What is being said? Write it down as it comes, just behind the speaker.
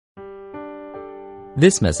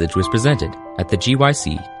This message was presented at the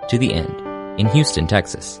GYC To The End in Houston,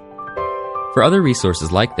 Texas. For other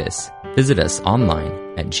resources like this, visit us online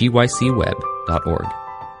at gycweb.org.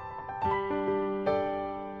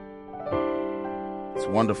 It's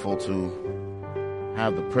wonderful to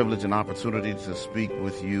have the privilege and opportunity to speak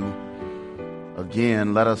with you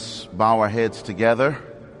again. Let us bow our heads together.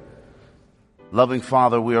 Loving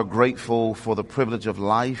Father, we are grateful for the privilege of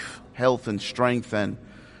life, health, and strength, and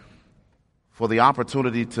for the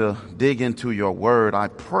opportunity to dig into your word. I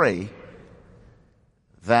pray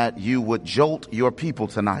that you would jolt your people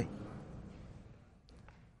tonight.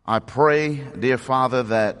 I pray, dear Father,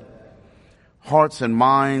 that hearts and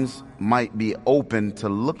minds might be open to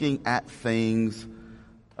looking at things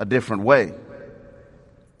a different way.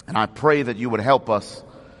 And I pray that you would help us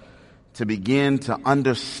to begin to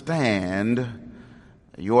understand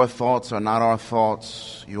your thoughts are not our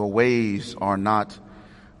thoughts, your ways are not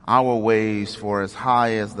our ways, for as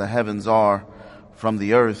high as the heavens are from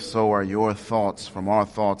the earth, so are your thoughts from our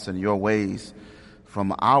thoughts and your ways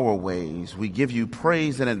from our ways. We give you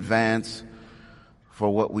praise in advance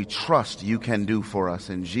for what we trust you can do for us.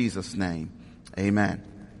 In Jesus' name, amen.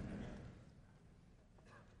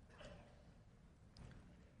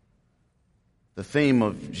 The theme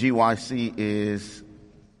of GYC is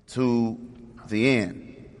to the end.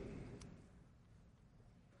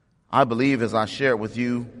 I believe, as I shared with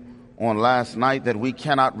you on last night, that we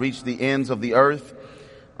cannot reach the ends of the earth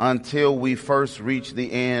until we first reach the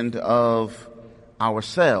end of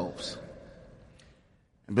ourselves.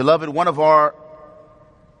 And beloved, one of our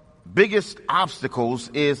biggest obstacles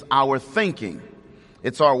is our thinking.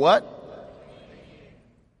 It's our what?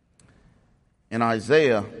 In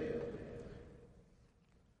Isaiah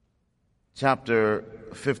chapter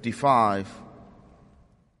 55,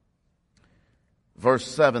 verse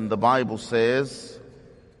 7, the Bible says,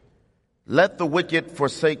 "Let the wicked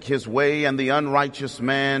forsake his way, and the unrighteous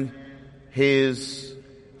man his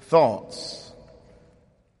thoughts.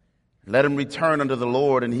 Let him return unto the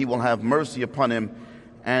Lord, and he will have mercy upon him,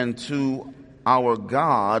 and to our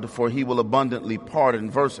God, for he will abundantly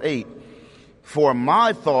pardon." Verse 8, "For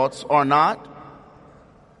my thoughts are not,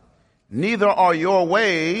 neither are your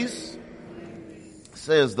ways,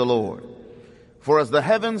 says the Lord. For as the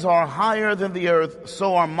heavens are higher than the earth,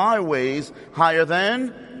 so are my ways higher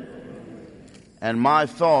than, and my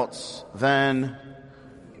thoughts than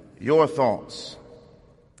your thoughts."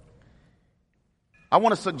 I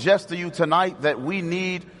want to suggest to you tonight that we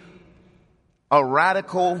need a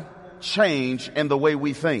radical change in the way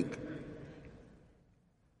we think.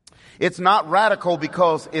 It's not radical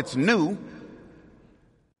because it's new.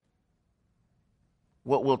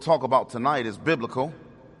 What we'll talk about tonight is biblical.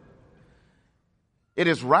 It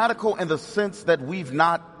is radical in the sense that we've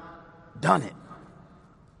not done it.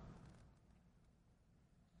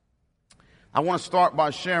 I want to start by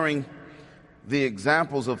sharing the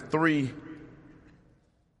examples of three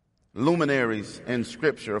luminaries in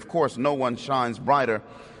Scripture. Of course, no one shines brighter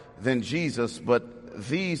than Jesus, but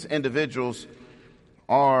these individuals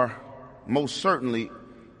are most certainly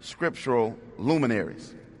scriptural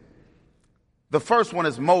luminaries. The first one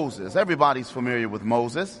is Moses. Everybody's familiar with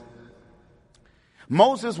Moses.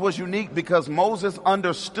 Moses was unique because Moses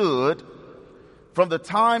understood from the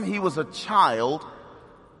time he was a child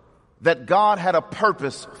that God had a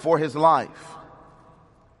purpose for his life.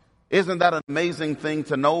 Isn't that an amazing thing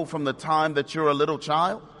to know from the time that you're a little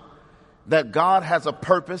child? That God has a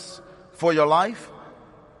purpose for your life?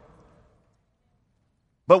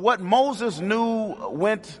 But what Moses knew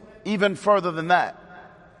went even further than that.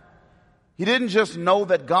 He didn't just know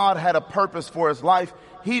that God had a purpose for his life.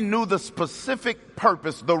 He knew the specific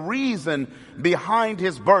purpose, the reason behind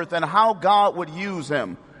his birth and how God would use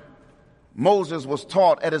him. Moses was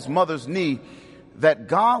taught at his mother's knee that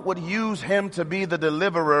God would use him to be the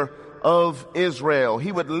deliverer of Israel.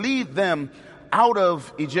 He would lead them out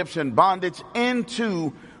of Egyptian bondage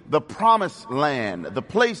into the promised land, the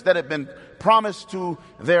place that had been promised to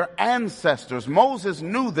their ancestors. Moses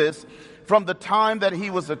knew this from the time that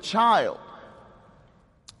he was a child.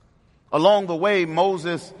 Along the way,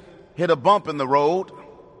 Moses hit a bump in the road.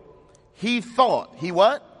 He thought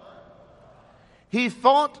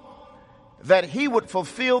that he would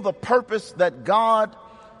fulfill the purpose that God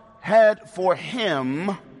had for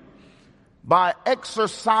him by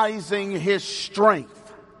exercising his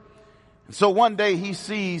strength. And so one day he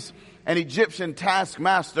sees an Egyptian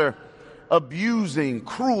taskmaster abusing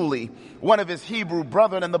cruelly one of his Hebrew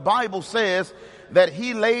brethren, and the Bible says that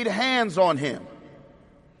he laid hands on him.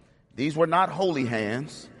 These were not holy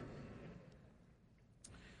hands.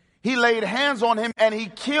 He laid hands on him and he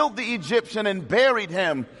killed the Egyptian and buried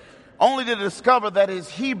him only to discover that his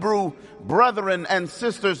Hebrew brethren and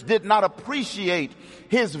sisters did not appreciate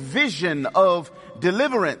his vision of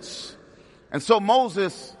deliverance. And so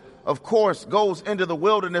Moses, of course, goes into the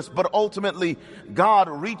wilderness, but ultimately God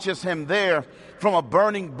reaches him there from a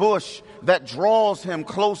burning bush that draws him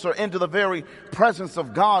closer into the very presence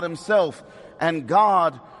of God himself. And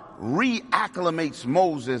God reacclimates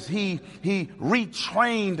Moses. He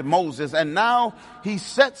retrained Moses, and now he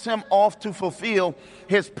sets him off to fulfill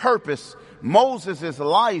his purpose. Moses'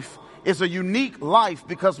 life is a unique life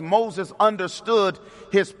because Moses understood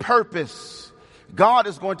his purpose. God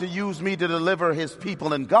is going to use me to deliver his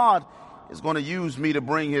people, and God is going to use me to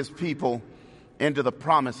bring his people into the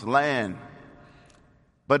promised land.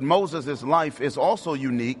 But Moses' life is also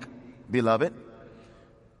unique, beloved,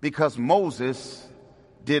 because Moses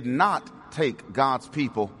did not take God's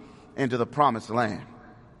people into the promised land.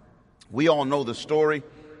 We all know the story.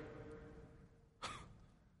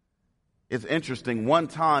 It's interesting. One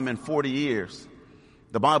time in 40 years,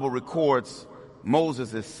 the Bible records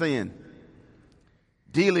Moses' sin,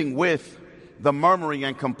 dealing with the murmuring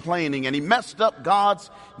and complaining, and he messed up God's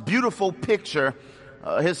beautiful picture,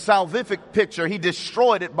 his salvific picture. He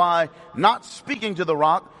destroyed it by not speaking to the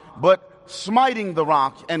rock, but smiting the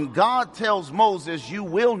rock. And God tells Moses, you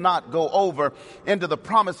will not go over into the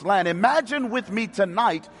promised land. Imagine with me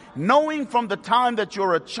tonight, knowing from the time that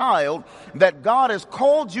you're a child that God has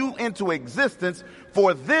called you into existence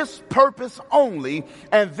for this purpose only,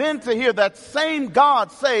 and then to hear that same God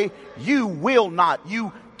say, you will not,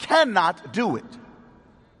 you cannot do it.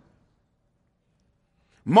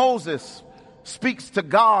 Moses speaks to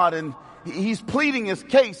God, and he's pleading his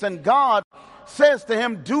case, and God says to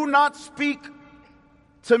him, do not speak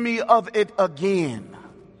to me of it again.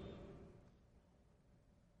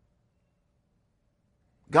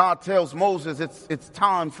 God tells Moses, it's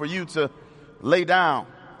time for you to lay down.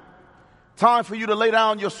 Time for you to lay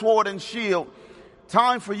down your sword and shield.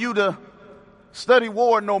 Time for you to study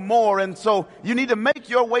war no more. And so you need to make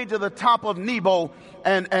your way to the top of Nebo.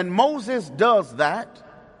 And Moses does that.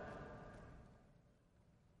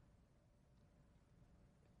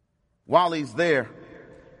 While he's there,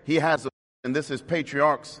 he has, and this is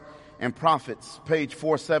Patriarchs and Prophets, page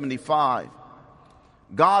 475.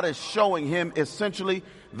 God is showing him essentially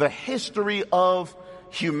the history of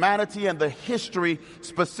humanity and the history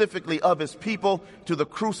specifically of his people, to the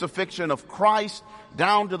crucifixion of Christ,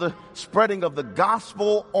 down to the spreading of the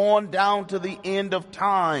gospel, on down to the end of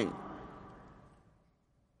time.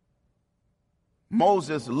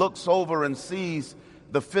 Moses looks over and sees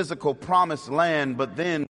the physical promised land, but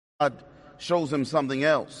then God shows him something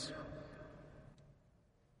else.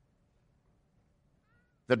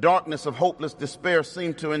 The darkness of hopeless despair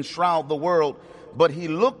seemed to enshroud the world, but he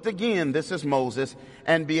looked again, this is Moses,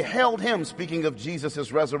 and beheld him, speaking of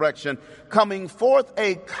Jesus' resurrection, coming forth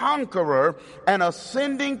a conqueror and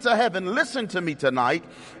ascending to heaven. Listen to me tonight.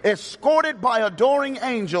 Escorted by adoring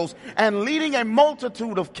angels and leading a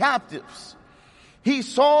multitude of captives. He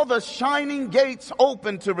saw the shining gates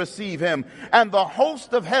open to receive him, and the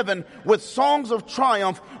host of heaven with songs of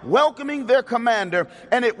triumph welcoming their commander.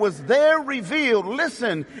 And it was there revealed,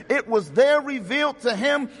 listen, it was there revealed to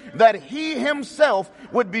him that he himself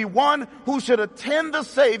would be one who should attend the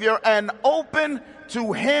Savior and open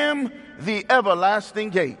to him the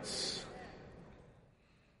everlasting gates.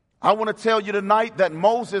 I want to tell you tonight that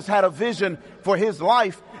Moses had a vision for his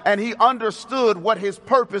life, and he understood what his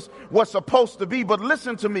purpose was supposed to be. But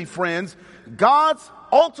listen to me, friends. God's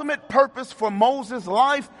ultimate purpose for Moses'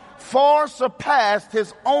 life far surpassed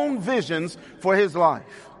his own visions for his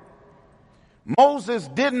life. Moses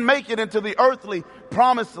didn't make it into the earthly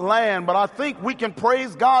promised land, but I think we can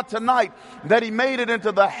praise God tonight that he made it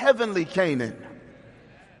into the heavenly Canaan.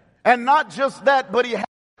 And not just that, but he had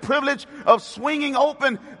privilege of swinging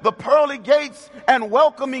open the pearly gates and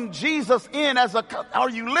welcoming Jesus in as a... Are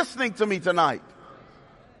you listening to me tonight?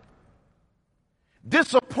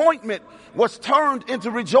 Disappointment was turned into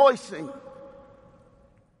rejoicing.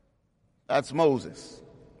 That's Moses.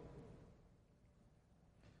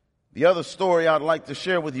 The other story I'd like to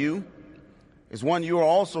share with you is one you are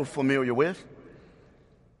also familiar with.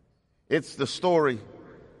 It's the story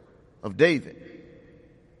of David.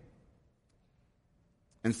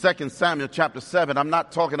 In 2 Samuel chapter 7, I'm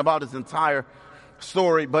not talking about his entire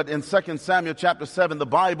story, but in 2 Samuel chapter 7, the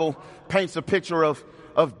Bible paints a picture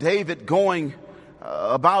of David going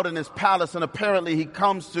about in his palace, and apparently he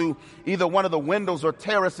comes to either one of the windows or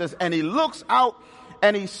terraces, and he looks out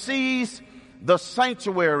and he sees the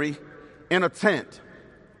sanctuary in a tent.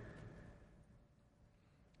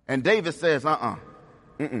 And David says,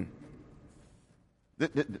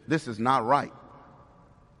 this is not right.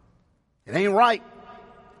 It ain't right.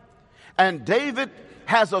 And David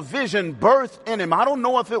has a vision birthed in him. I don't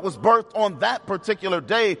know if it was birthed on that particular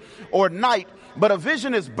day or night, but a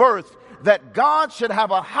vision is birthed that God should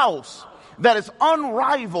have a house that is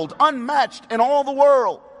unrivaled, unmatched in all the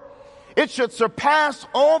world. It should surpass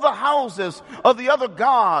all the houses of the other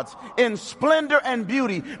gods in splendor and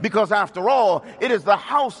beauty, because after all, it is the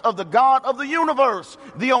house of the God of the universe,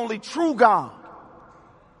 the only true God.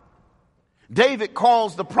 David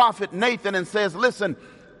calls the prophet Nathan and says, listen,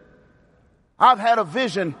 I've had a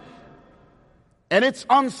vision, and it's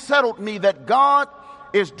unsettled me that God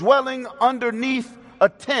is dwelling underneath a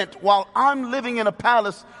tent while I'm living in a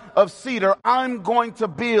palace of cedar. I'm going to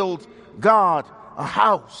build God a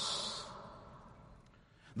house.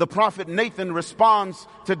 The prophet Nathan responds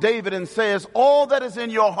to David and says, all that is in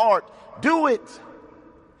your heart, do it.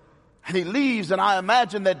 And he leaves, and I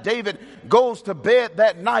imagine that David goes to bed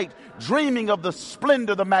that night dreaming of the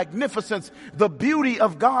splendor, the magnificence, the beauty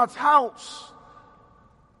of God's house.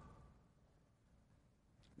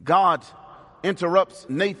 God interrupts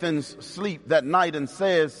Nathan's sleep that night and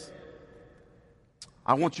says,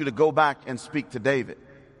 I want you to go back and speak to David.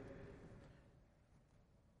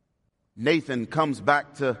 Nathan comes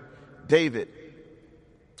back to David.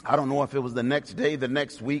 I don't know if it was the next day, the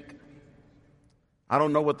next week. I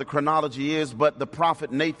don't know what the chronology is, but the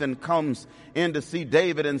prophet Nathan comes in to see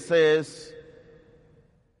David and says,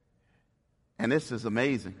 and this is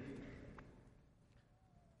amazing,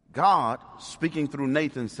 God, speaking through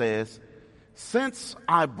Nathan, says, since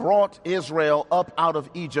I brought Israel up out of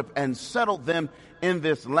Egypt and settled them in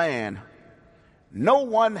this land, no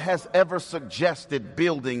one has ever suggested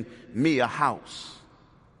building me a house.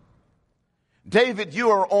 David,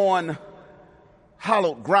 you are on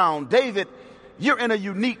hallowed ground. David, you're in a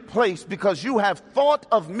unique place because you have thought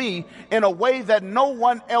of me in a way that no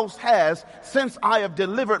one else has since I have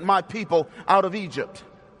delivered my people out of Egypt.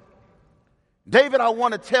 David, I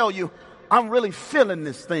want to tell you, I'm really feeling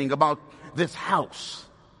this thing about this house.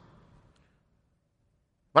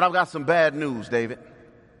 But I've got some bad news, David.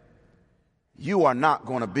 You are not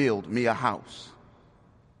going to build me a house.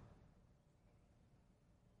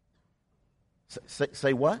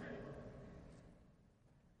 Say what?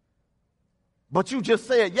 But you just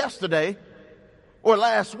said yesterday or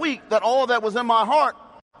last week that all that was in my heart.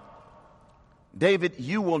 David,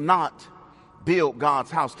 you will not build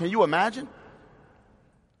God's house. Can you imagine?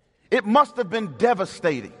 It must have been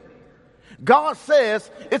devastating. God says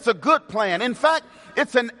it's a good plan. In fact,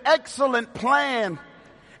 it's an excellent plan.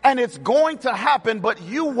 And it's going to happen, but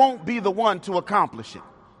you won't be the one to accomplish it.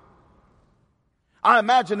 I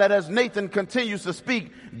imagine that as Nathan continues to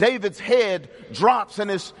speak, David's head drops and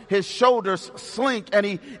his shoulders slink,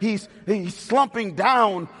 and he's slumping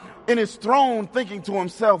down in his throne thinking to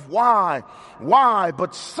himself, why?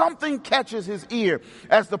 But something catches his ear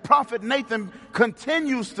as the prophet Nathan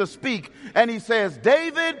continues to speak, and he says,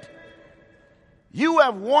 David, you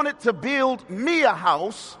have wanted to build me a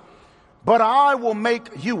house, but I will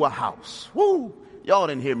make you a house. Woo! Y'all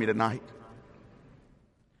didn't hear me tonight.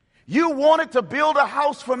 You wanted to build a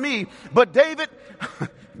house for me, but David,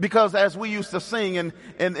 because as we used to sing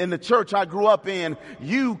in the church I grew up in,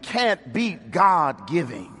 you can't beat God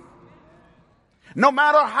giving. No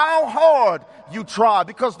matter how hard you try,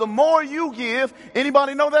 because the more you give,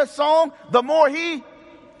 anybody know that song? The more he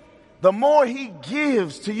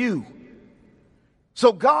gives to you.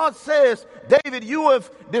 So God says, David, you have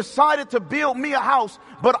decided to build me a house,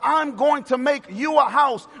 but I'm going to make you a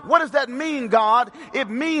house. What does that mean, God? It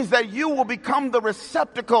means that you will become the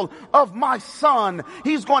receptacle of my son.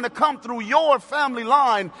 He's going to come through your family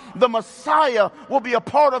line. The Messiah will be a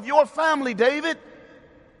part of your family, David.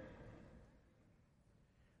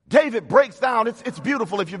 David breaks down. It's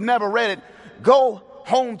beautiful. If you've never read it, go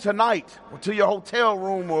home tonight or to your hotel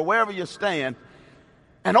room or wherever you're staying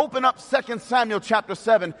and open up 2 Samuel chapter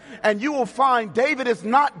 7, and you will find David is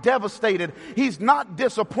not devastated. He's not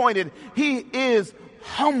disappointed. He is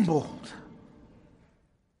humbled.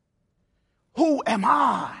 Who am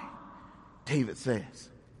I? David says.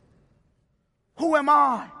 Who am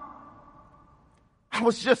I? I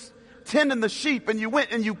was just tending the sheep, and you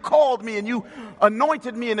went and you called me and you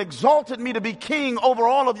anointed me and exalted me to be king over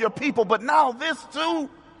all of your people. But now this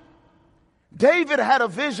too? David had a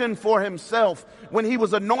vision for himself when he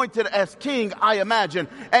was anointed as king, I imagine.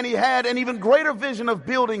 And he had an even greater vision of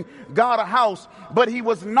building God a house. But he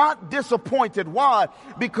was not disappointed. Why?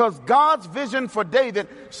 Because God's vision for David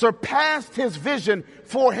surpassed his vision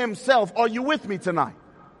for himself. Are you with me tonight?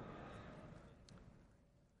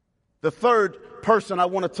 The third person I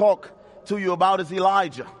want to talk to you about is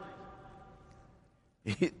Elijah.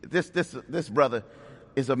 This brother,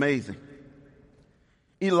 is amazing.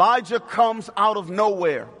 Elijah comes out of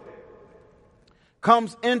nowhere,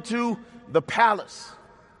 comes into the palace.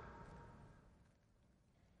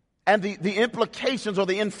 And the implications or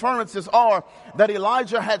the inferences are that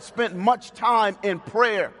Elijah had spent much time in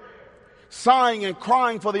prayer, sighing and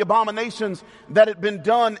crying for the abominations that had been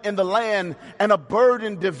done in the land, and a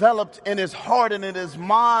burden developed in his heart and in his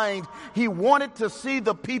mind. He wanted to see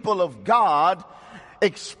the people of God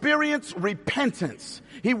experience repentance.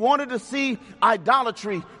 He wanted to see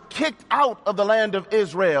idolatry kicked out of the land of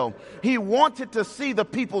Israel. He wanted to see the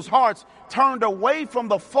people's hearts turned away from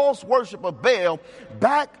the false worship of Baal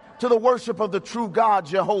back to the worship of the true God,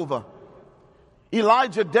 Jehovah.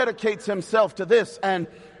 Elijah dedicates himself to this, and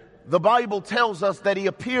the Bible tells us that he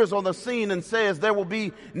appears on the scene and says, there will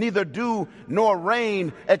be neither dew nor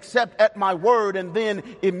rain except at my word. And then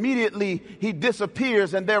immediately he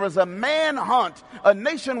disappears, and there is a manhunt, a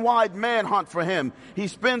nationwide manhunt for him. He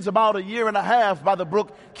spends about a year and a half by the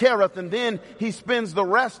brook Kerith, and then he spends the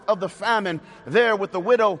rest of the famine there with the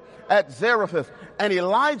widow at Zarephath. And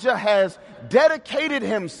Elijah has dedicated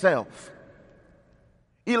himself.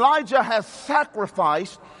 Elijah has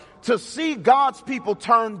sacrificed to see God's people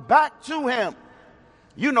turn back to him.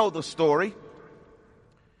 You know the story.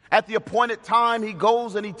 At the appointed time, he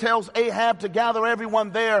goes and he tells Ahab to gather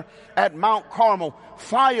everyone there at Mount Carmel.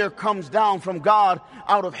 Fire comes down from God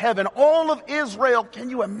out of heaven. All of Israel,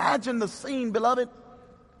 can you imagine the scene, beloved?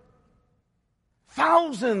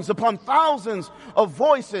 Thousands upon thousands of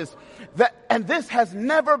voices, and this has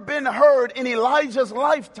never been heard in Elijah's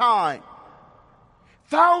lifetime.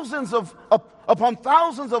 Thousands upon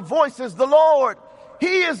thousands of voices, the Lord,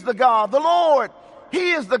 He is the God, the Lord,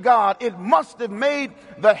 He is the God. It must have made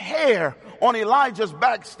the hair on Elijah's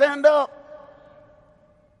back stand up.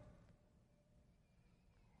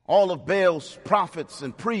 All of Baal's prophets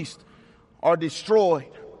and priests are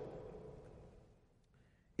destroyed.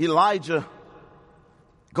 Elijah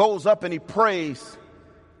goes up and he prays.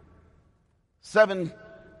 7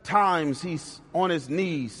 times he's on his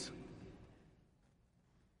knees.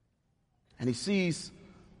 And he sees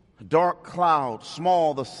a dark cloud,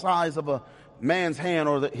 small, the size of a man's hand,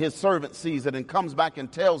 or his servant sees it and comes back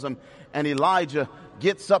and tells him. And Elijah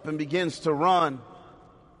gets up and begins to run.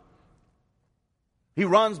 He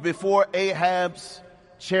runs before Ahab's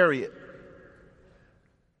chariot,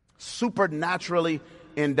 supernaturally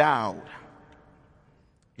endowed.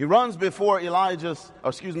 He runs before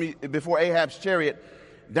before Ahab's chariot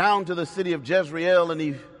down to the city of Jezreel, and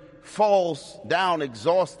he falls down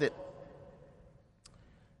exhausted.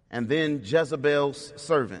 And then Jezebel's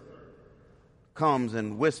servant comes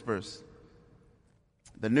and whispers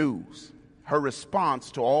the news, her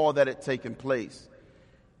response to all that had taken place.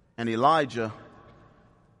 And Elijah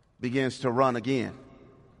begins to run again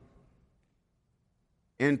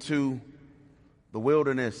into the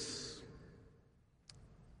wilderness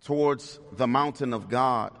towards the mountain of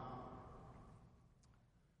God.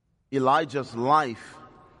 Elijah's life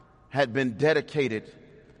had been dedicated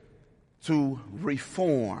to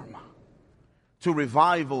reform, to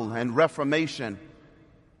revival and reformation.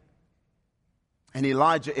 And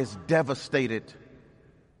Elijah is devastated,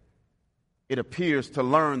 it appears, to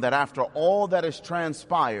learn that after all that has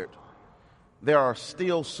transpired, there are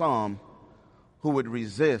still some who would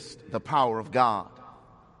resist the power of God.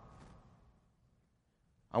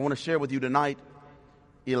 I want to share with you tonight,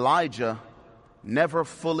 Elijah never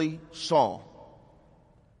fully saw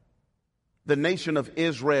the nation of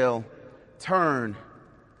Israel turn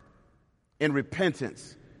in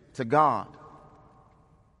repentance to God.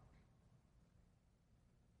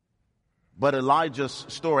 But Elijah's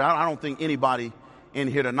story, I don't think anybody in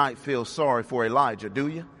here tonight feels sorry for Elijah, do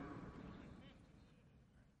you?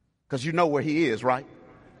 Because you know where he is, right?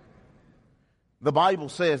 The Bible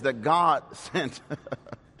says that God sent,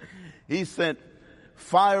 He sent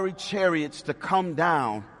fiery chariots to come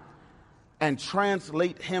down and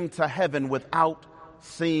translate him to heaven without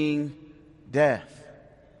seeing death.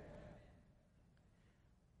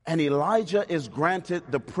 And Elijah is granted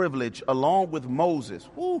the privilege, along with Moses.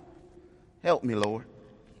 Whoo, help me, Lord.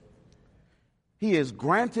 He is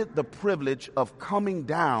granted the privilege of coming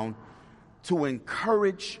down to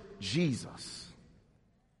encourage Jesus.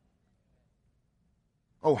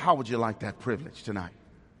 Oh, how would you like that privilege tonight?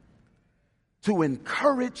 To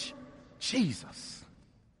encourage Jesus.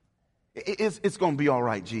 It's going to be all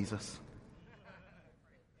right, Jesus.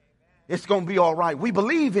 It's going to be all right. We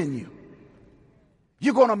believe in you.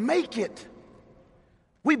 You're going to make it.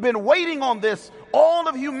 We've been waiting on this. All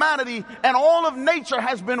of humanity and all of nature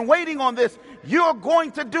has been waiting on this. You're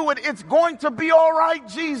going to do it. It's going to be all right,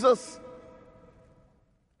 Jesus.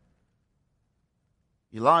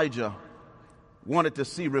 Elijah wanted to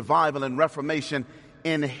see revival and reformation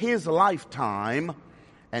in his lifetime,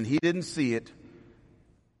 and he didn't see it,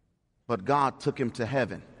 but God took him to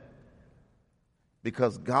heaven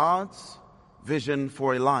because God's vision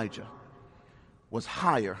for Elijah was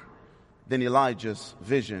higher than Elijah's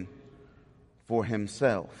vision for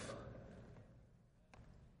himself.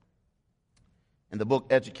 In the book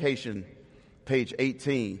Education, page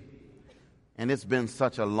 18, and it's been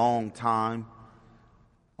such a long time,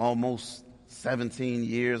 almost 17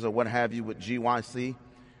 years or what have you with GYC.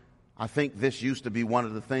 I think this used to be one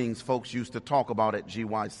of the things folks used to talk about at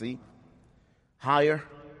GYC. Higher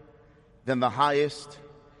than the highest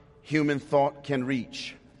human thought can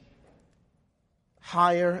reach.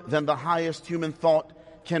 Higher than the highest human thought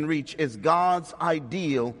can reach is God's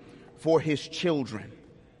ideal for his children.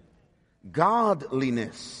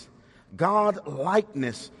 Godliness,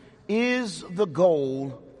 God-likeness is the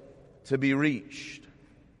goal to be reached.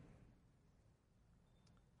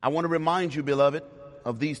 I want to remind you, beloved,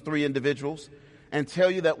 of these three individuals and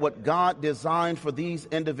tell you that what God designed for these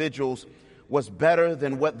individuals was better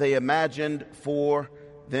than what they imagined for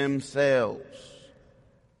themselves.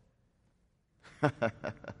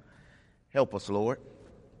 Help us, Lord.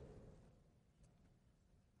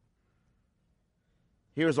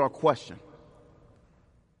 Here's our question.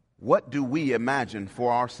 What do we imagine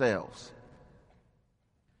for ourselves?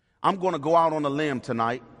 I'm going to go out on a limb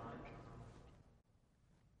tonight,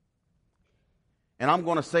 and I'm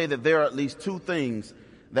going to say that there are at least two things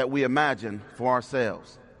that we imagine for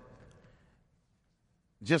ourselves.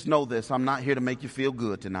 Just know this, I'm not here to make you feel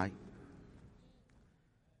good tonight.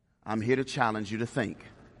 I'm here to challenge you to think.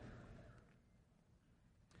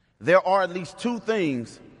 There are at least two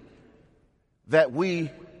things that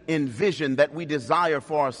we envision, that we desire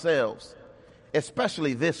for ourselves,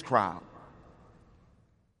 especially this crowd.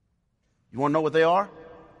 You want to know what they are?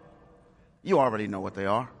 You already know what they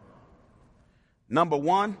are. Number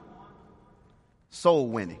one, soul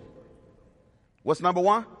winning. What's number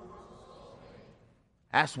one?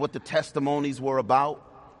 That's what the testimonies were about.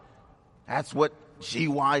 That's what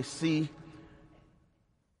GYC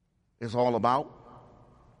is all about.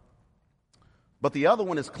 But the other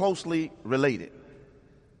one is closely related.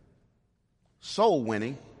 Soul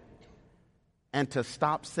winning and to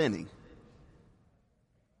stop sinning.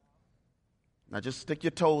 Now just stick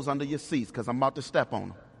your toes under your seats because I'm about to step on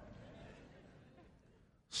them.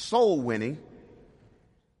 Soul winning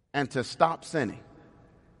and to stop sinning.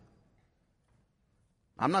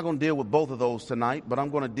 I'm not going to deal with both of those tonight, but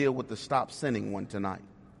I'm going to deal with the stop sinning one tonight.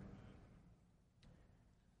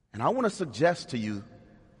 And I want to suggest to you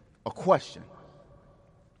a question.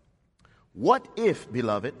 What if,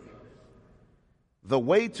 beloved, the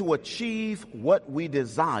way to achieve what we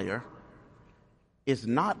desire is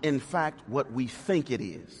not in fact what we think it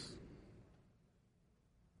is?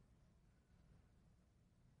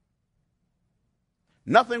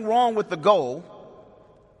 Nothing wrong with the goal,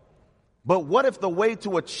 but what if the way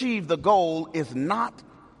to achieve the goal is not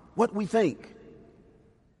what we think?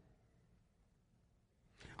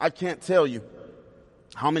 I can't tell you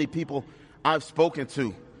how many people I've spoken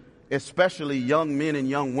to, especially young men and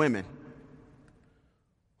young women,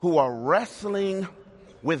 who are wrestling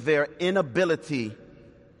with their inability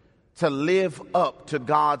to live up to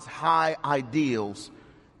God's high ideals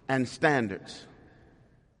and standards.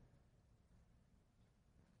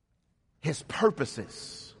 His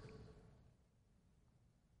purposes.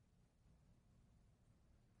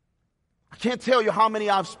 I can't tell you how many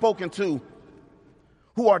I've spoken to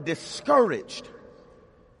who are discouraged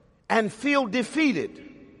and feel defeated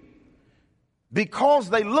because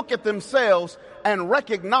they look at themselves and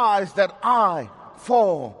recognize that I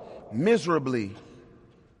fall miserably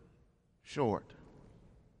short.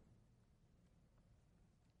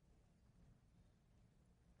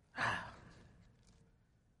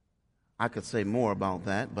 I could say more about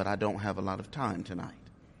that, but I don't have a lot of time tonight.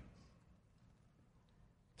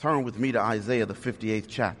 Turn with me to Isaiah, the 58th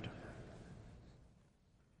chapter.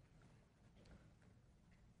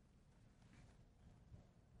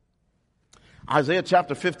 Isaiah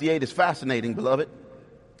chapter 58 is fascinating, beloved.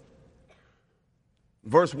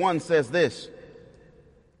 Verse 1 says this,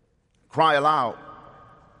 cry aloud,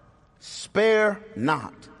 spare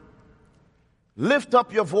not. Lift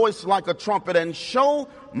up your voice like a trumpet and show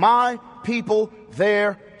my people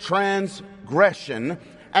their transgression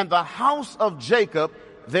and the house of Jacob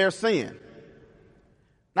their sin.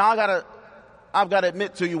 Now I've got to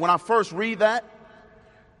admit to you, when I first read that,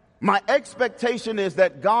 my expectation is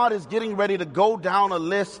that God is getting ready to go down a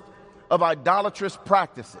list of idolatrous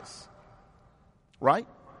practices. Right?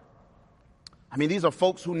 I mean, these are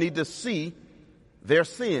folks who need to see their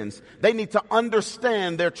sins. They need to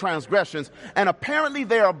understand their transgressions. And apparently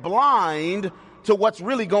they are blind to what's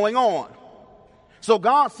really going on. So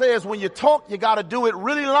God says when you talk, you got to do it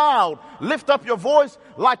really loud. Lift up your voice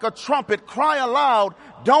like a trumpet. Cry aloud.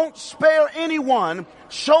 Don't spare anyone.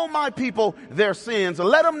 Show my people their sins.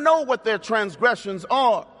 Let them know what their transgressions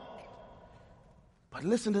are. But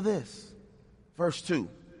listen to this. Verse 2.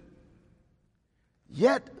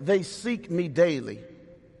 Yet they seek me daily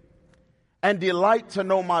and delight to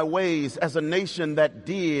know my ways as a nation that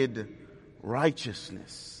did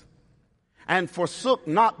righteousness and forsook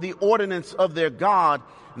not the ordinance of their God.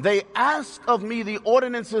 They ask of me the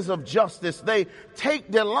ordinances of justice. They take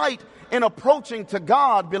delight in approaching to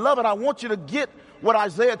God. Beloved, I want you to get what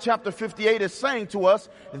Isaiah chapter 58 is saying to us.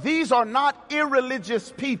 These are not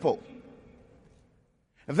irreligious people.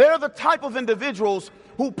 They're the type of individuals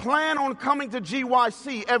who plan on coming to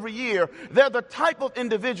GYC every year. They're the type of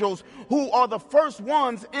individuals who are the first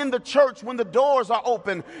ones in the church when the doors are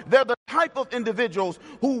open. They're the type of individuals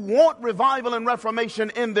who want revival and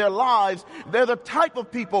reformation in their lives. They're the type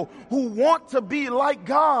of people who want to be like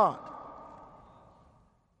God.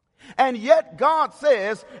 And yet God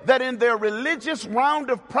says that in their religious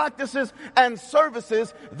round of practices and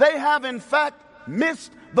services, they have in fact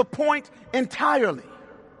missed the point entirely.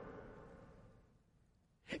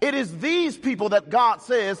 It is these people that God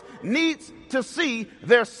says needs to see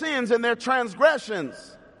their sins and their transgressions.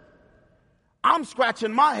 I'm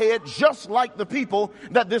scratching my head just like the people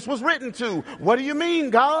that this was written to. What do you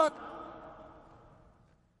mean, God?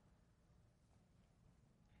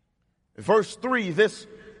 Verse 3, this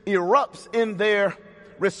erupts in their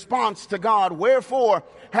response to God. Wherefore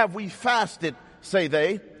have we fasted, say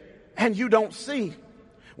they, and you don't see?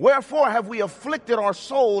 Wherefore have we afflicted our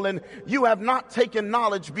soul, and you have not taken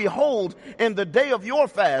knowledge? Behold, in the day of your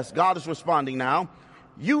fast, God is responding now,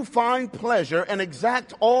 you find pleasure and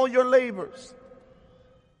exact all your labors.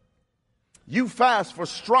 You fast for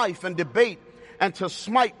strife and debate and to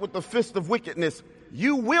smite with the fist of wickedness.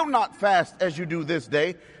 You will not fast as you do this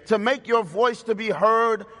day, to make your voice to be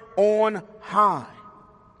heard on high.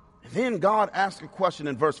 Then God asks a question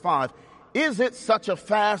in verse 5. Is it such a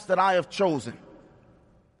fast that I have chosen?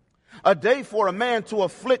 A day for a man to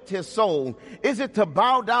afflict his soul? Is it to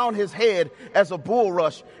bow down his head as a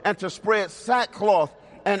bulrush and to spread sackcloth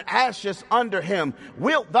and ashes under him?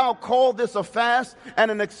 Wilt thou call this a fast and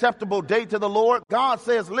an acceptable day to the Lord? God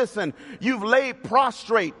says, listen, you've laid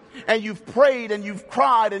prostrate and you've prayed and you've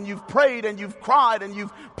cried and you've prayed and you've cried and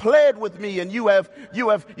you've pled with me and you have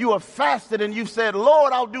fasted and you've said,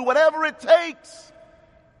 Lord, I'll do whatever it takes.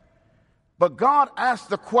 But God asked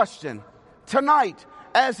the question tonight,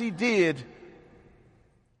 as he did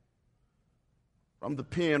from the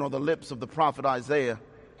pen or the lips of the prophet Isaiah,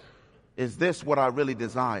 is this what I really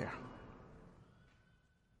desire?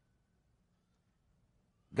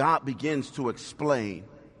 God begins to explain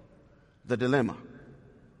the dilemma.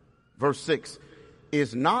 Verse 6,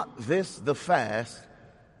 is not this the fast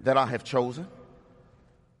that I have chosen?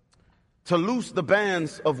 To loose the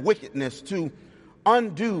bands of wickedness, to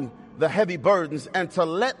undo the heavy burdens, and to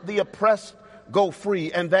let the oppressed go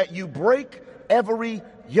free, and that you break every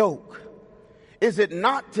yoke. Is it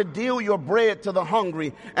not to deal your bread to the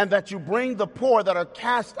hungry, and that you bring the poor that are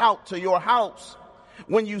cast out to your house?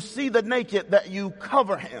 When you see the naked, that you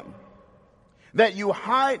cover him, that you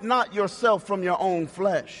hide not yourself from your own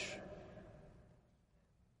flesh.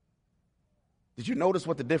 Did you notice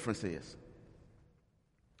what the difference is?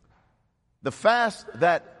 The fast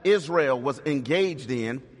that Israel was engaged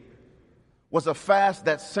in was a fast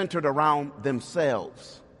that centered around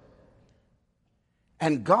themselves.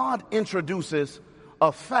 And God introduces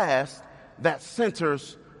a fast that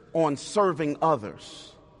centers on serving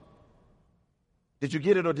others. Did you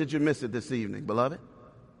get it or did you miss it this evening, beloved?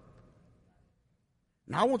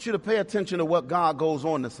 Now I want you to pay attention to what God goes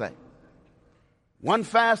on to say. One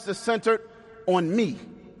fast is centered on me.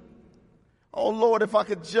 Oh Lord, if I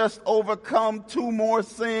could just overcome 2 more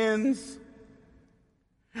sins.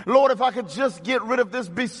 Lord, if I could just get rid of this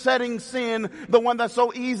besetting sin, the one that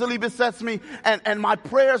so easily besets me, and my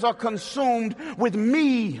prayers are consumed with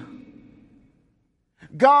me.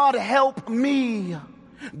 God help me.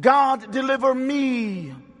 God deliver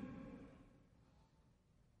me.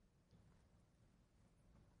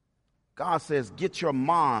 God says, get your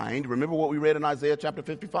mind. Remember what we read in Isaiah chapter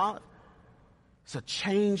 55? It's a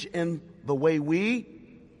change in the way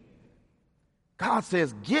God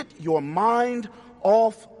says, get your mind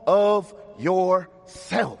off of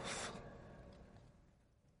yourself.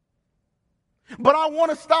 But I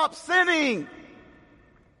want to stop sinning.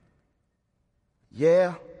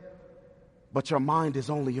 Yeah, but your mind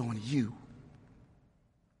is only on you.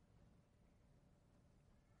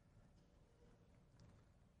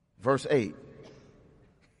 Verse 8.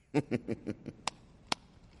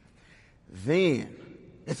 Then,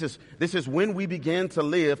 this is when we begin to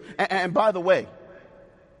live. And by the way,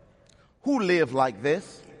 who lived like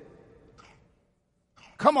this?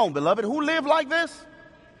 Come on, beloved, who lived like this?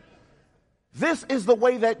 This is the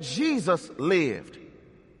way that Jesus lived.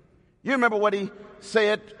 You remember what he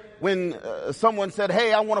said when someone said,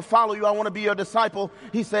 hey, I want to follow you, I want to be your disciple.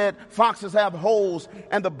 He said, foxes have holes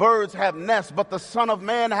and the birds have nests, but the Son of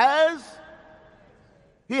Man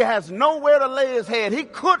he has nowhere to lay his head. He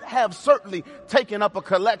could have certainly taken up a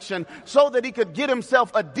collection so that he could get himself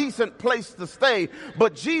a decent place to stay.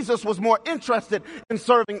 But Jesus was more interested in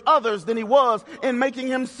serving others than he was in making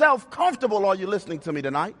himself comfortable. Are you listening to me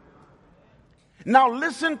tonight? Now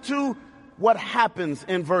listen to what happens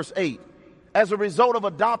in verse 8 as a result of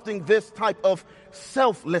adopting this type of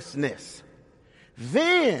selflessness.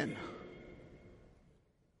 Then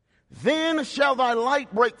shall thy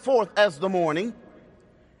light break forth as the morning,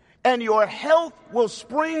 and your health will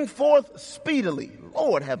spring forth speedily.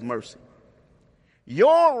 Lord, have mercy.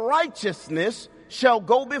 Your righteousness shall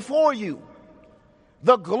go before you.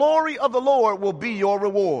 The glory of the Lord will be your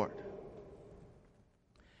reward.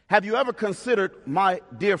 Have you ever considered, my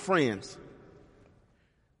dear friends,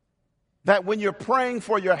 that when you're praying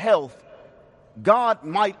for your health, God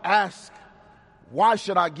might ask, why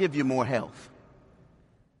should I give you more health?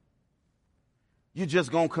 You're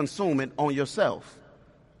just going to consume it on yourself,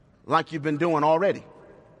 like you've been doing already.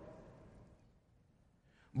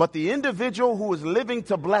 But the individual who is living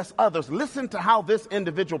to bless others, listen to how this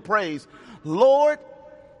individual prays. Lord,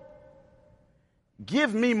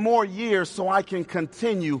 give me more years so I can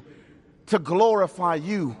continue to glorify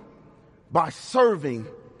you by serving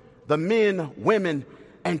the men, women,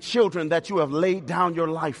 and children that you have laid down your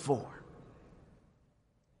life for.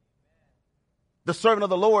 The servant of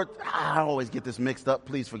the Lord, I always get this mixed up,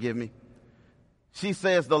 please forgive me. She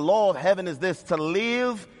says, the law of heaven is this: to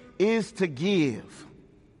live is to give.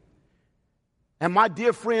 And my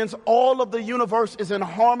dear friends, all of the universe is in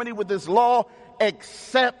harmony with this law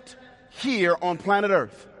except here on planet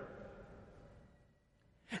Earth.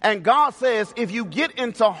 And God says, if you get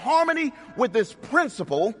into harmony with this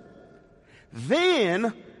principle,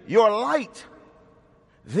 then your light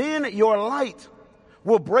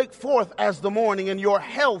will break forth as the morning, and your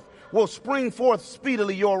health will spring forth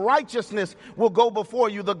speedily. Your righteousness will go before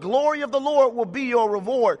you. The glory of the Lord will be your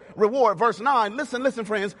reward. Verse 9. Listen,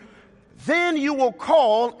 friends. Then you will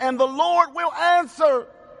call and the Lord will answer.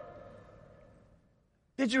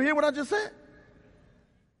 Did you hear what I just said?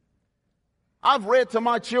 I've read to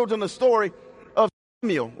my children the story of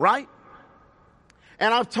Samuel, right?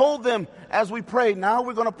 And I've told them as we prayed, now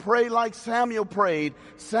we're going to pray like Samuel prayed.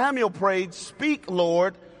 Samuel prayed, speak,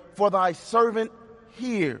 Lord, for thy servant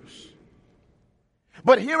hears.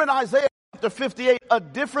 But here in Isaiah chapter 58, a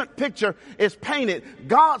different picture is painted.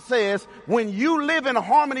 God says, when you live in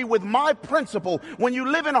harmony with my principle, when you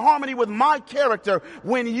live in harmony with my character,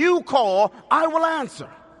 when you call, I will answer.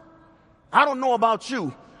 I don't know about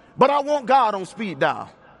you, but I want God on speed dial.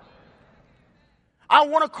 I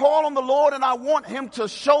want to call on the Lord, and I want him to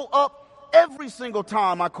show up every single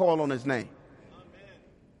time I call on his name.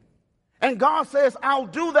 And God says, I'll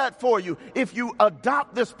do that for you if you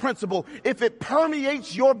adopt this principle, if it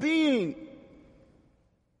permeates your being.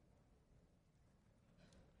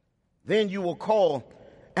 Then you will call,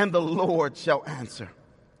 and the Lord shall answer.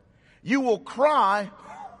 You will cry.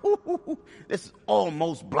 This is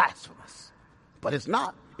almost blasphemous, but it's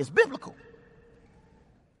not. It's biblical.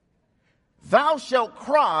 Thou shalt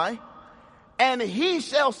cry, and he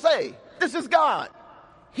shall say, this is God,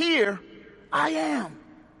 here I am.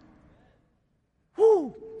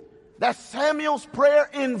 Whew. That's Samuel's prayer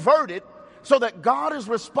inverted, so that God is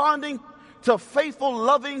responding to faithful,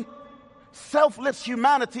 loving, selfless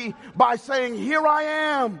humanity by saying, here I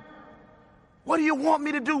am. What do you want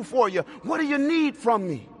me to do for you? What do you need from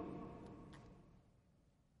me?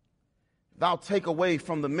 Thou take away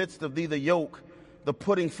from the midst of thee the yoke, the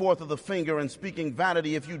putting forth of the finger and speaking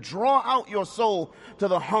vanity. If you draw out your soul to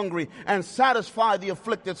the hungry and satisfy the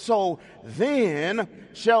afflicted soul, then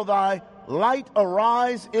shall thy light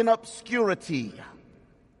arise in obscurity.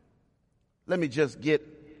 Let me just get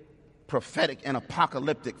prophetic and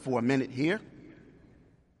apocalyptic for a minute here.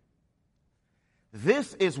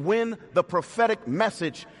 This is when the prophetic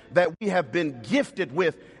message that we have been gifted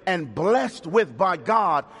with and blessed with by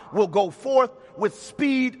God will go forth with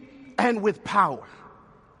speed and with power.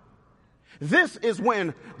 This is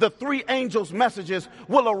when the three angels' messages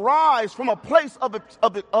will arise from a place of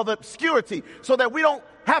obscurity, so that we don't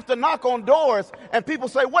have to knock on doors and people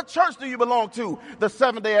say, what church do you belong to? The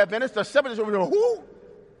Seventh-day Adventist, the Seventh-day Adventist. Who?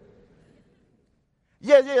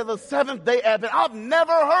 Yeah, the Seventh Day Advent. I've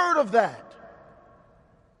never heard of that.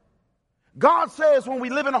 God says when we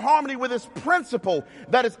live in harmony with His principle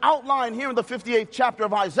that is outlined here in the 58th chapter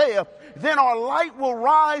of Isaiah, then our light will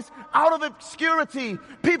rise out of obscurity.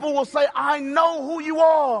 People will say, I know who you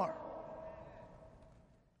are.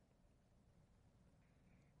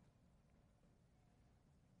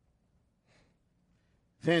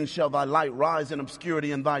 Then shall thy light rise in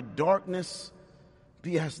obscurity, and thy darkness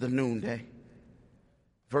be as the noonday.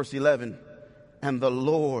 Verse 11, and the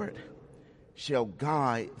Lord shall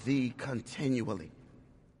guide thee continually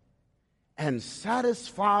and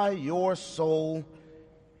satisfy your soul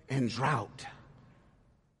in drought.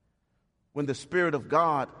 When the Spirit of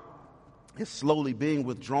God is slowly being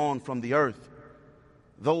withdrawn from the earth,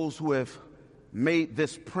 those who have made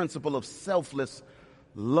this principle of selfless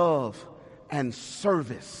love and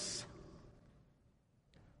service,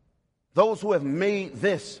 those who have made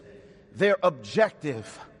this their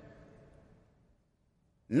objective,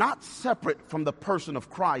 not separate from the person of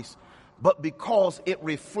Christ, but because it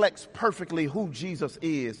reflects perfectly who Jesus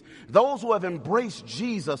is. Those who have embraced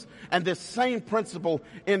Jesus and this same principle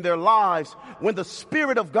in their lives, when the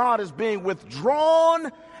Spirit of God is being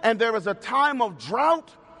withdrawn and there is a time of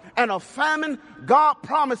drought and a famine, God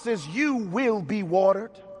promises you will be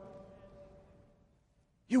watered.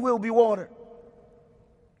 You will be watered.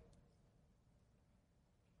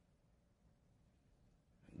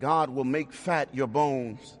 God will make fat your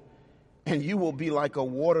bones, and you will be like a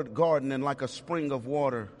watered garden and like a spring of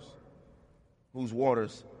waters, whose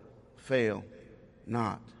waters fail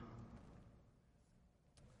not.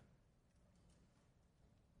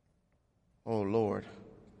 Oh, Lord.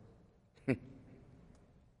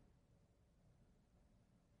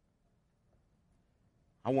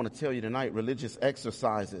 I want to tell you tonight, religious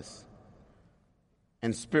exercises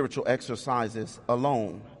and spiritual exercises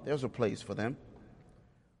alone, there's a place for them,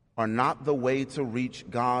 are not the way to reach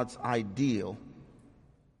God's ideal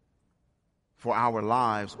for our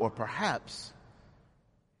lives, or perhaps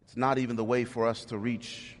it's not even the way for us to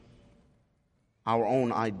reach our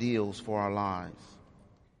own ideals for our lives.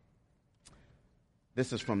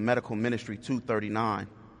 This is from Medical Ministry 239.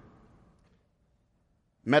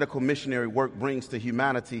 Medical missionary work brings to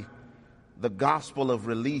humanity the gospel of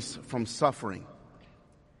release from suffering.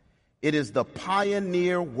 It is the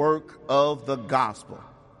pioneer work of the gospel.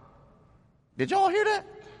 Did y'all hear that?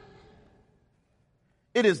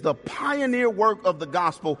 It is the pioneer work of the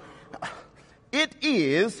gospel. It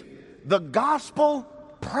is the gospel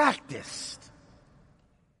practiced.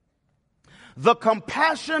 The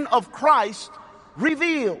compassion of Christ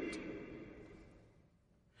revealed.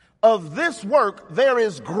 Of this work there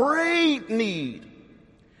is great need,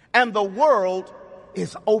 and the world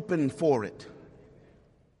is open for it.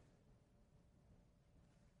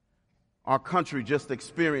 Our country just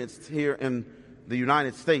experienced here in the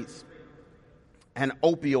United States an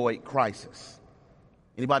opioid crisis.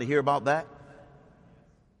 Anybody hear about that?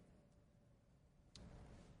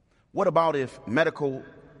 What about if medical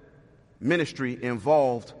ministry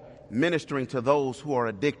involved ministering to those who are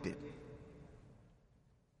addicted?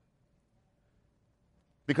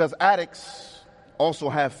 Because addicts also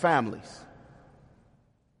have families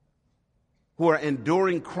who are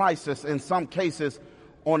enduring crisis, in some cases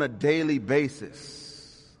on a daily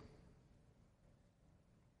basis.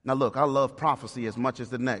 Now look, I love prophecy as much as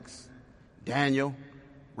the next. Daniel,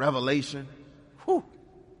 Revelation, whew,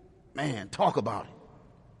 man, talk about it.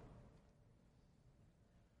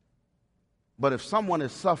 But if someone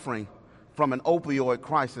is suffering from an opioid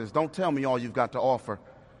crisis, don't tell me all you've got to offer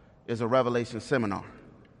is a Revelation seminar.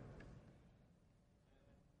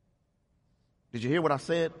 Did you hear what I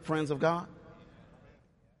said, friends of God?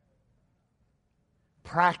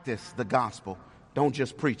 Practice the gospel. Don't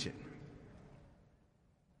just preach it.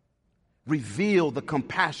 Reveal the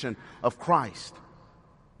compassion of Christ.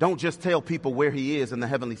 Don't just tell people where He is in the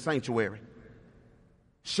heavenly sanctuary.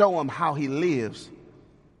 Show them how He lives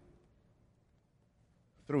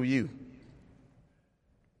through you.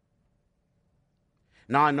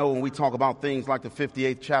 Now I know when we talk about things like the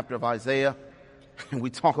 58th chapter of Isaiah, and we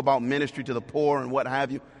talk about ministry to the poor and what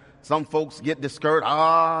have you, some folks get discouraged.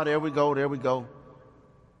 There we go.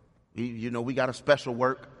 We got a special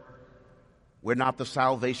work. We're not the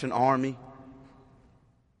Salvation Army.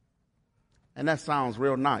 And that sounds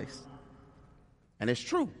real nice. And it's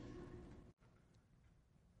true.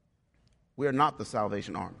 We're not the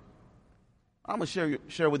Salvation Army. I'm going to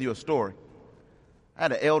share with you a story. I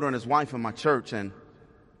had an elder and his wife in my church, and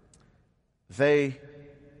they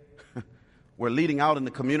were leading out in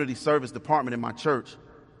the community service department in my church.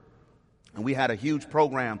 And we had a huge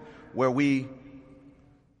program where we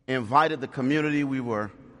invited the community. We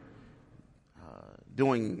were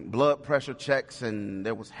doing blood pressure checks, and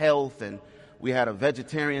there was health, and we had a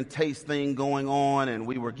vegetarian taste thing going on, and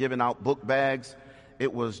we were giving out book bags.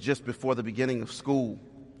 It was just before the beginning of school.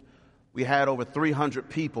 We had over 300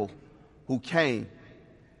 people who came.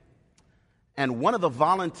 And one of the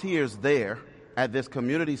volunteers there at this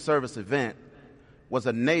community service event was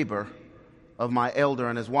a neighbor of my elder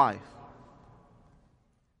and his wife.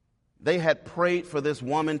 They had prayed for this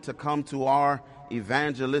woman to come to our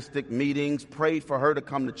evangelistic meetings, prayed for her to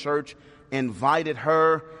come to church, invited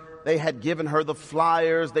her. They had given her the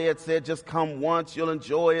flyers. They had said, just come once, you'll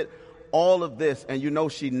enjoy it. All of this, and you know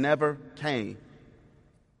she never came.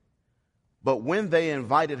 But when they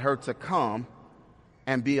invited her to come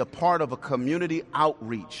and be a part of a community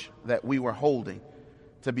outreach that we were holding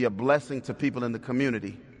to be a blessing to people in the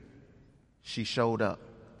community, she showed up.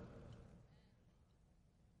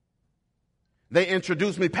 They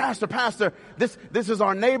introduced me, Pastor, this is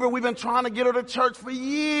our neighbor. We've been trying to get her to church for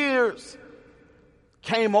years.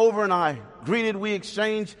 Came over and I greeted, we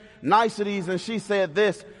exchanged niceties, and she said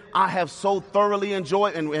this, I have so thoroughly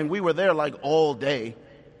enjoyed, and we were there like all day,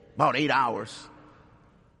 about 8 hours.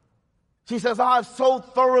 She says, I've so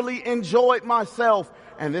thoroughly enjoyed myself.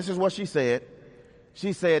 And this is what she said.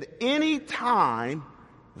 She said, any time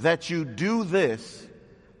that you do this,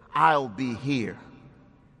 I'll be here.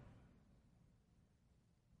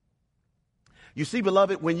 You see,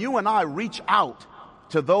 beloved, when you and I reach out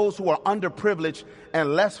to those who are underprivileged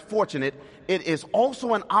and less fortunate, it is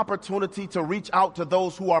also an opportunity to reach out to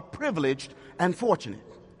those who are privileged and fortunate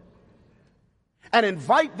and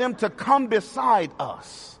invite them to come beside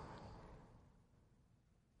us.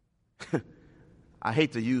 I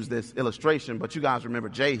hate to use this illustration, but you guys remember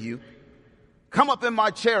Jehu. Come up in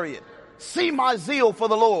my chariot, see my zeal for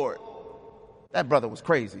the Lord. That brother was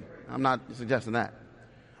crazy. I'm not suggesting that.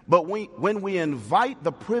 But when we invite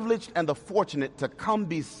the privileged and the fortunate to come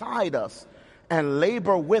beside us and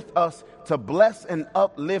labor with us to bless and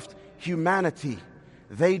uplift humanity,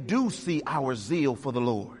 they do see our zeal for the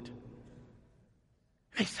Lord.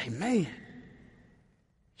 They say, man,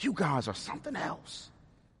 you guys are something else.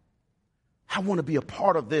 I want to be a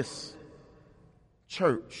part of this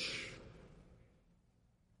church.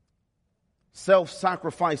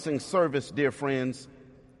 Self-sacrificing service, dear friends,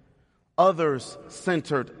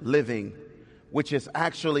 others-centered living, which is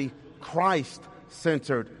actually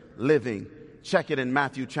Christ-centered living. Check it in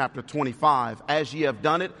Matthew chapter 25. As ye have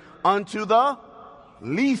done it unto the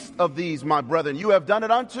least of these, my brethren, you have done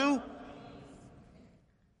it unto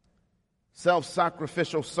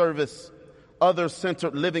self-sacrificial service.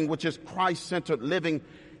 Other-centered living, which is Christ-centered living,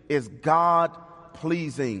 is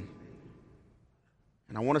God-pleasing.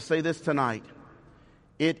 And I want to say this tonight.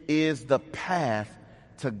 It is the path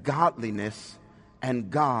to godliness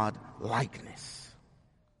and God-likeness.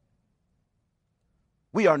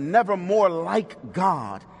 We are never more like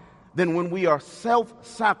God than when we are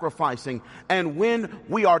self-sacrificing and when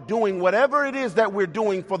we are doing whatever it is that we're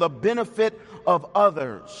doing for the benefit of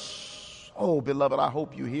others. Oh, beloved, I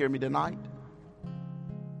hope you hear me tonight.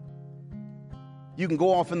 You can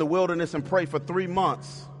go off in the wilderness and pray for 3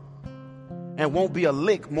 months and won't be a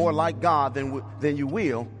lick more like God than you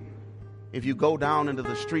will if you go down into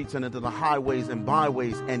the streets and into the highways and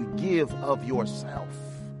byways and give of yourself.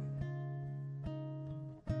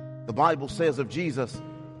 The Bible says of Jesus,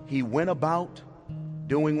 he went about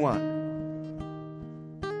doing what?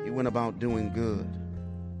 He went about doing good.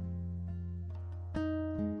 A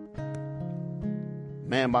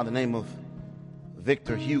man by the name of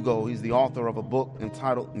Victor Hugo, he's the author of a book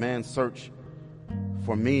entitled Man's Search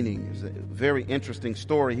for Meaning. It's a very interesting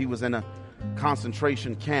story. He was in a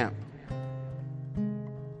concentration camp.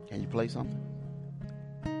 Can you play something?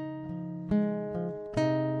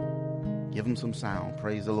 Give him some sound.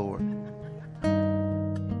 Praise the Lord.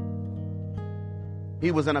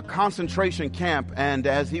 He was in a concentration camp, and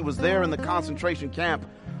as he was there in the concentration camp,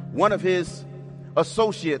 one of his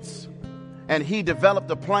associates and he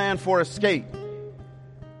developed a plan for escape.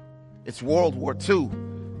 It's World War II.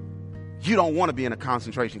 You don't want to be in a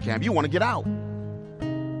concentration camp. You want to get out.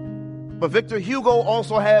 But Victor Hugo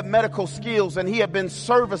also had medical skills, and he had been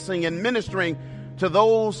servicing and ministering to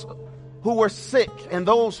those who were sick and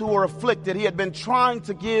those who were afflicted. He had been trying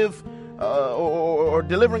to give or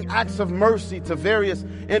delivering acts of mercy to various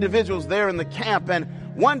individuals there in the camp. And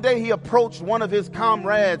one day he approached one of his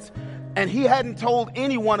comrades, and he hadn't told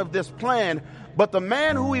anyone of this plan, but the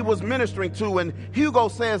man who he was ministering to, and Hugo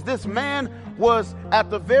says this man was at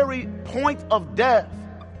the very point of death.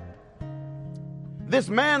 This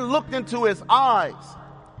man looked into his eyes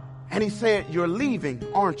and he said, "You're leaving,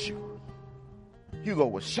 aren't you?" Hugo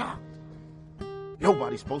was shocked.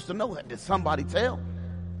 Nobody's supposed to know that. Did somebody tell?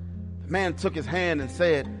 The man took his hand and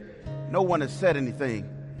said, no one has said anything,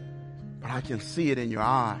 but I can see it in your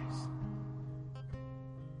eyes.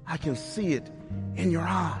 I can see it in your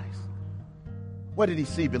eyes. What did he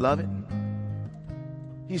see, beloved?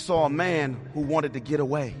 He saw a man who wanted to get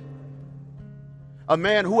away. A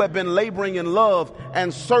man who had been laboring in love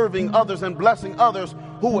and serving others and blessing others,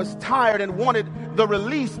 who was tired and wanted the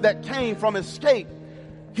release that came from escape.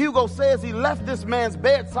 Hugo says he left this man's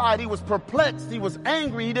bedside. He was perplexed. He was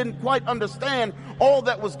angry. He didn't quite understand all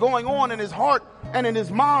that was going on in his heart and in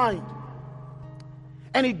his mind.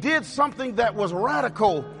 And he did something that was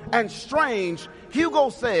radical and strange. Hugo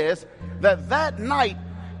says that night,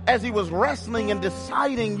 as he was wrestling and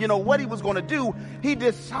deciding, what he was going to do, he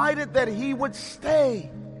decided that he would stay.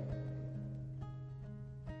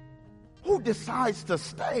 Who decides to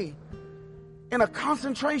stay in a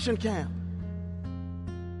concentration camp?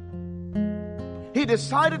 He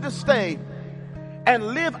decided to stay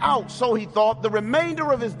and live out, so he thought, the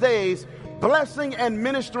remainder of his days, blessing and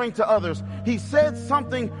ministering to others. He said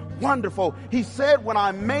something wonderful. He said, when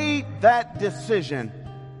I made that decision,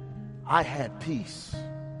 I had peace.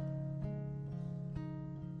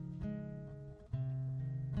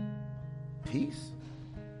 Peace?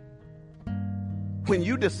 When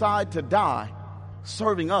you decide to die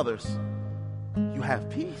serving others, you have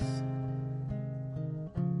peace.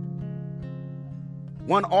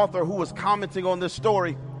 One author who was commenting on this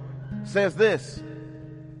story says this: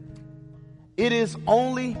 it is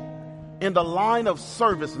only in the line of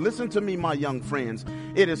service, listen to me, my young friends,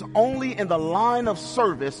 it is only in the line of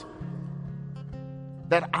service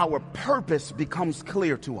that our purpose becomes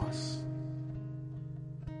clear to us.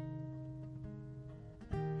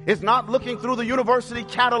 It's not looking through the university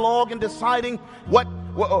catalog and deciding what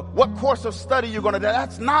course of study you're going to do.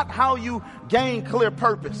 That's not how you gain clear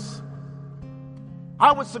purpose.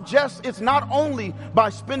 I would suggest it's not only by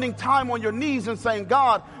spending time on your knees and saying,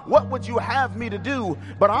 God, what would you have me to do?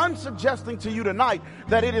 But I'm suggesting to you tonight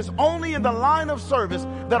that it is only in the line of service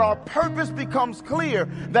that our purpose becomes clear,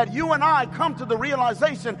 that you and I come to the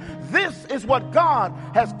realization, this is what God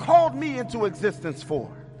has called me into existence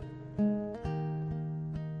for.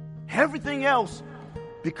 Everything else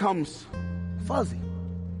becomes fuzzy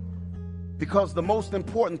because the most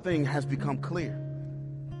important thing has become clear.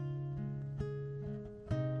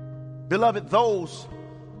 Beloved, those,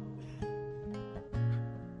 and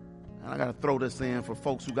I got to throw this in for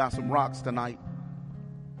folks who got some rocks tonight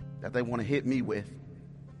that they want to hit me with.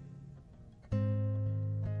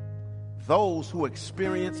 Those who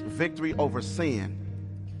experience victory over sin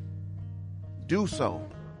do so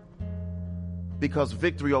because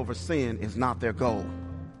victory over sin is not their goal.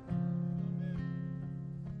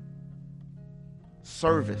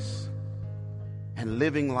 Service and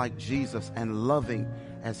living like Jesus and loving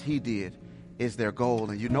as he did is their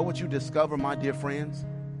goal. And you know what you discover, my dear friends?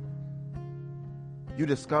 You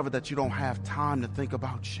discover that you don't have time to think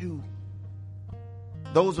about you.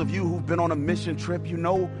 Those of you who've been on a mission trip, you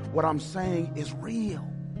know what I'm saying is real.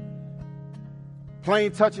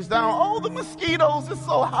 Plane touches down. Oh, the mosquitoes, it's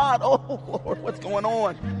so hot. Oh, Lord, what's going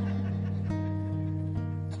on?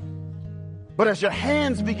 But as your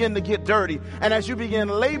hands begin to get dirty, and as you begin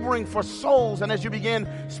laboring for souls, and as you begin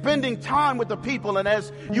spending time with the people, and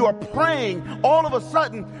as you are praying, all of a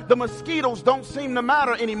sudden the mosquitoes don't seem to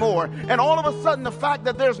matter anymore. And all of a sudden the fact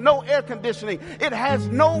that there's no air conditioning, it has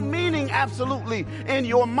no meaning absolutely in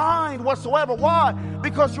your mind whatsoever. Why?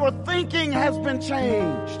 Because your thinking has been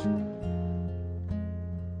changed.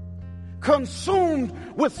 Consumed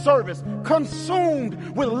with service,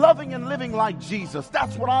 consumed with loving and living like Jesus.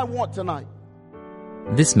 That's what I want tonight.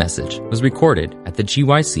 This message was recorded at the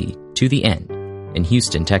GYC To The End in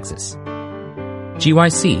Houston, Texas.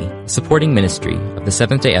 GYC, a supporting ministry of the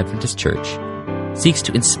Seventh-day Adventist Church, seeks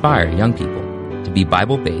to inspire young people to be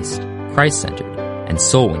Bible-based, Christ-centered, and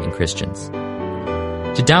soul-winning Christians.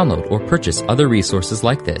 To download or purchase other resources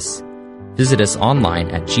like this, visit us online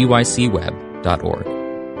at gycweb.org.